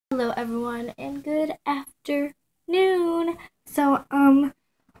Hello everyone and good afternoon.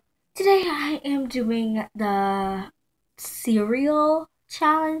 Today I am doing the cereal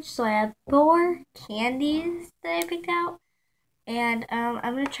challenge. So I have 4 candies that I picked out and I'm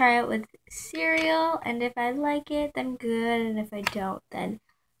going to try it with cereal, and if I like it then good, and if I don't then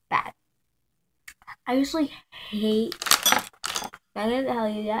bad. I usually hate, not going to tell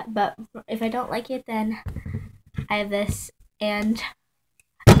you yet, but if I don't like it then I have this, and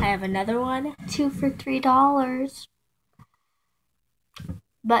I have another one, 2 for $3.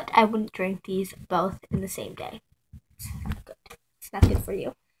 But I wouldn't drink these both in the same day. It's not good. It's not good for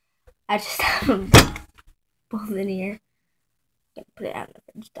you. I just have them both in here. Gonna put it out in the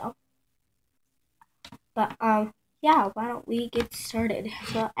fridge though. But yeah, why don't we get started?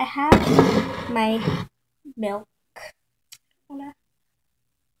 So I have my milk.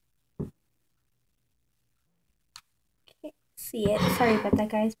 Can't see it. Sorry about that,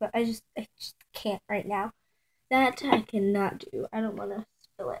 guys, but I just can't right now. That I cannot do. I don't want to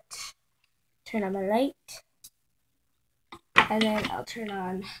spill it. Turn on my light, and then I'll turn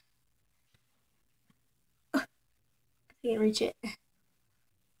on. I can't reach it.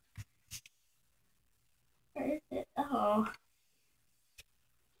 Where is it? Oh.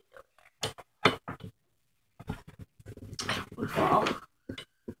 Fall.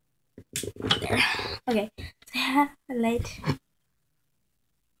 There. Okay. So I have a light.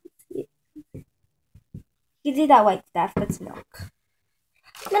 You can see that white stuff. That's milk.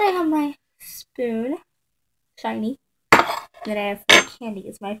 Then I have my spoon. Shiny. Then I have 4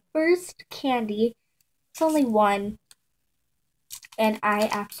 candies. My first candy. It's only one. And I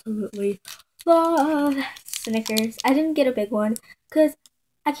absolutely love Snickers. I didn't get a big one because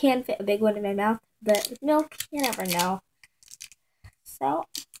I can fit a big one in my mouth. But with milk, you never know. So,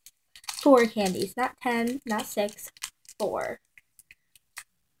 4 candies. Not 10, not 6. 4.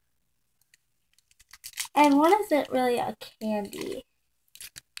 And one isn't really a candy.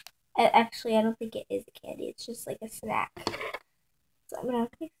 Actually, I don't think it is a candy. It's just like a snack. So I'm going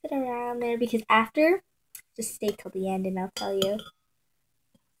to mix it around there because after, just stay till the end and I'll tell you.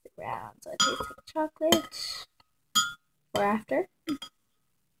 Mix it around so it tastes like chocolate. Or after.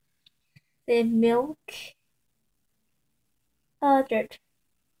 The milk. Oh, dirt.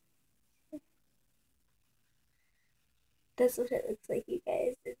 That's what it looks like, you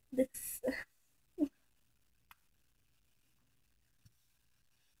guys. It looks...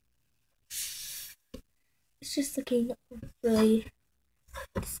 It's just looking really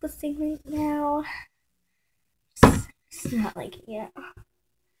disgusting right now. Just not liking it.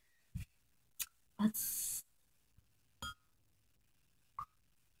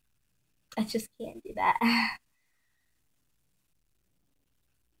 I just can't do that.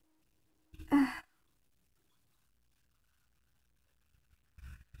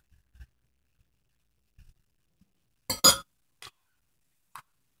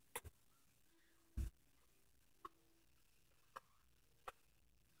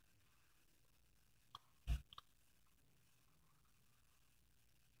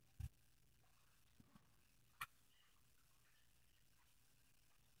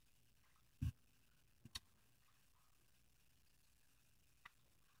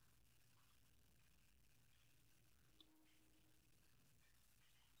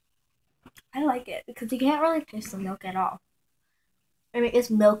 I like it because you can't really taste the milk at all. I mean, it's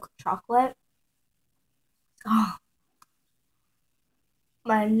milk chocolate. Oh,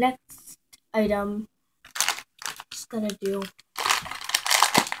 my next item, just gonna do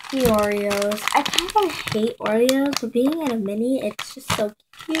the Oreos. I kind of hate Oreos, but being in a mini, it's just so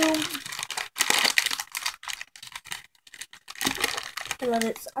cute. I love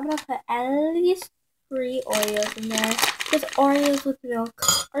it. So I'm gonna put at least 3 Oreos in there because Oreos with milk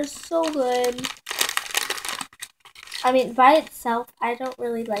are so good. I mean, by itself, I don't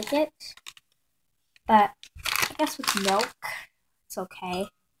really like it, but I guess with milk, it's okay.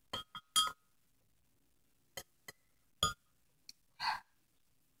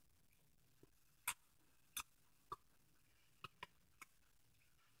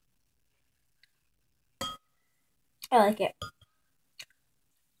 I like it.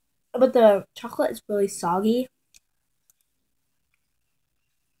 But the chocolate is really soggy.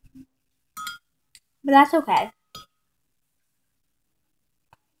 But that's okay.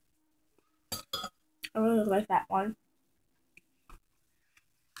 I really like that one.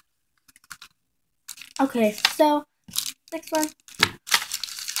 Okay, so next one,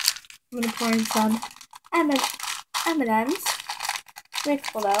 I'm gonna pour in some M&M's,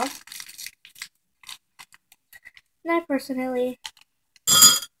 mix below. And I personally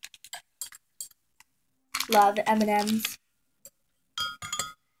love M&M's.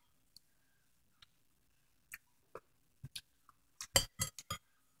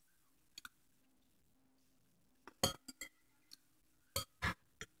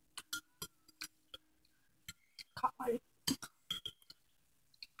 one.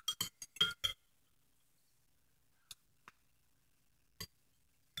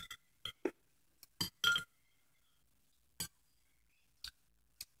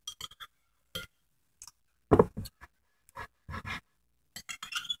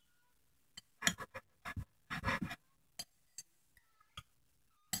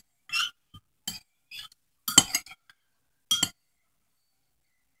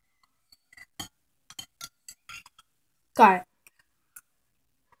 Got it.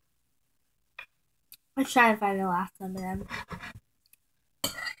 Let's try and find the last M&M.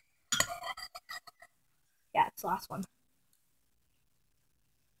 Yeah, it's the last one.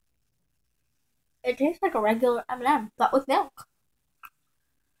 It tastes like a regular M&M, but with milk.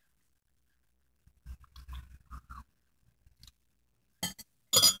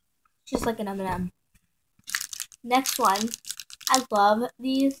 Just like an M&M. Next one. I love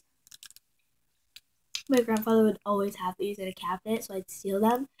these. My grandfather would always have these in a cabinet, so I'd steal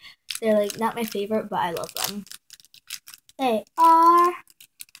them. They're like not my favorite, but I love them. They are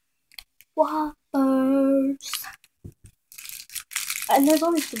Whoppers. And there's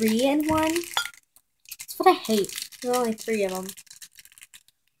only 3 in one. That's what I hate. There are only 3 of them.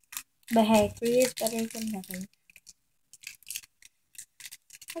 But hey, 3 is better than nothing.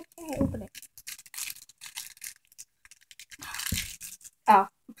 Why can't I open it? Oh.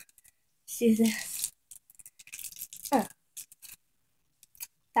 See this?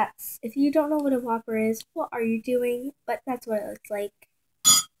 That's, if you don't know what a Whopper is, what are you doing? But that's what it looks like.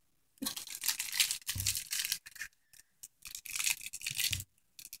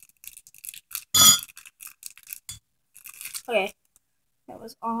 Okay. That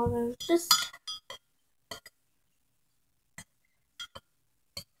was all those. Just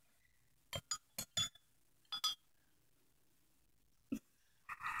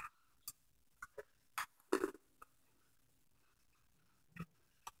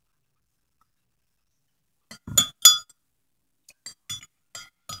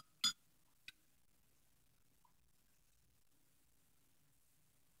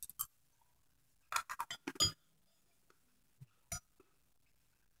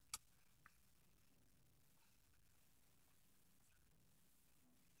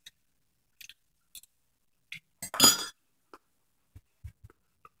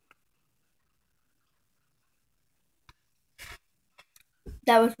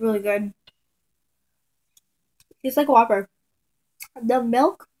that was really good. It's like a Whopper. The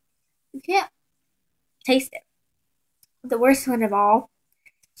milk, you can't taste it. The worst one of all.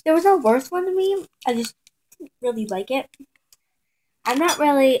 There was no worst one to me. I just didn't really like it. I'm not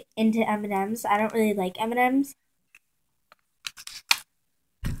really into M&Ms. I don't really like M&Ms.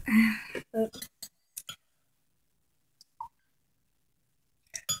 But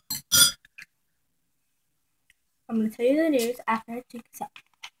I'm going to tell you the news after I take a sip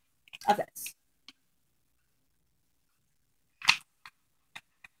of this.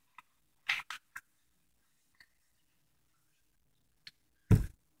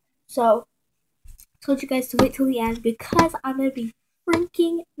 So, I told you guys to wait till the end because I'm going to be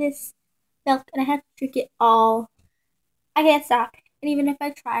drinking this milk and I have to drink it all. I can't stop. And even if I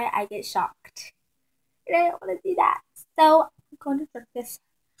try, I get shocked. And I don't want to do that. So, I'm going to drink this.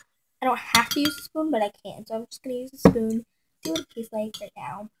 I don't have to use a spoon, but I can. So, I'm just going to use a spoon. See what it tastes like right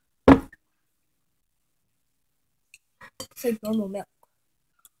now. It's like normal milk.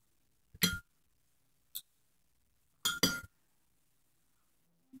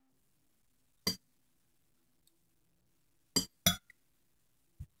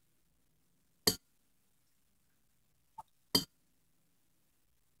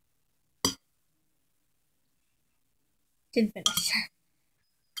 Didn't finish.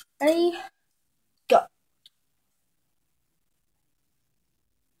 Ready? Go.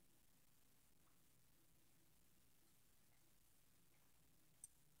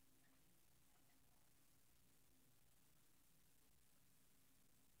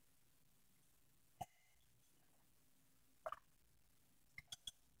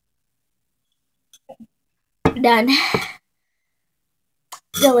 Done.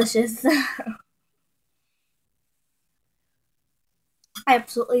 Delicious. I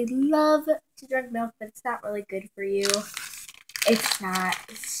absolutely love to drink milk, but it's not really good for you. It's not.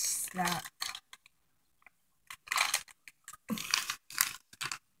 It's not.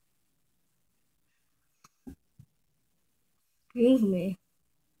 Excuse me.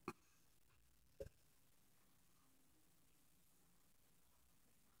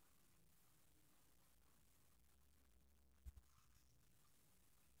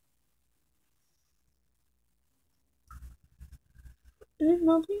 Is it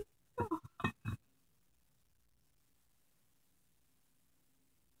melting?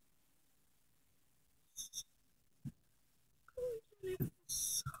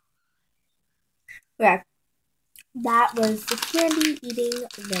 Okay, that was the candy eating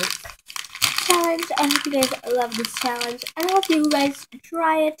milk challenge. I hope you guys love this challenge, and I hope you guys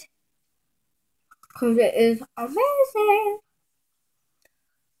try it because it is amazing.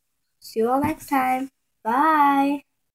 See you all next time. Bye.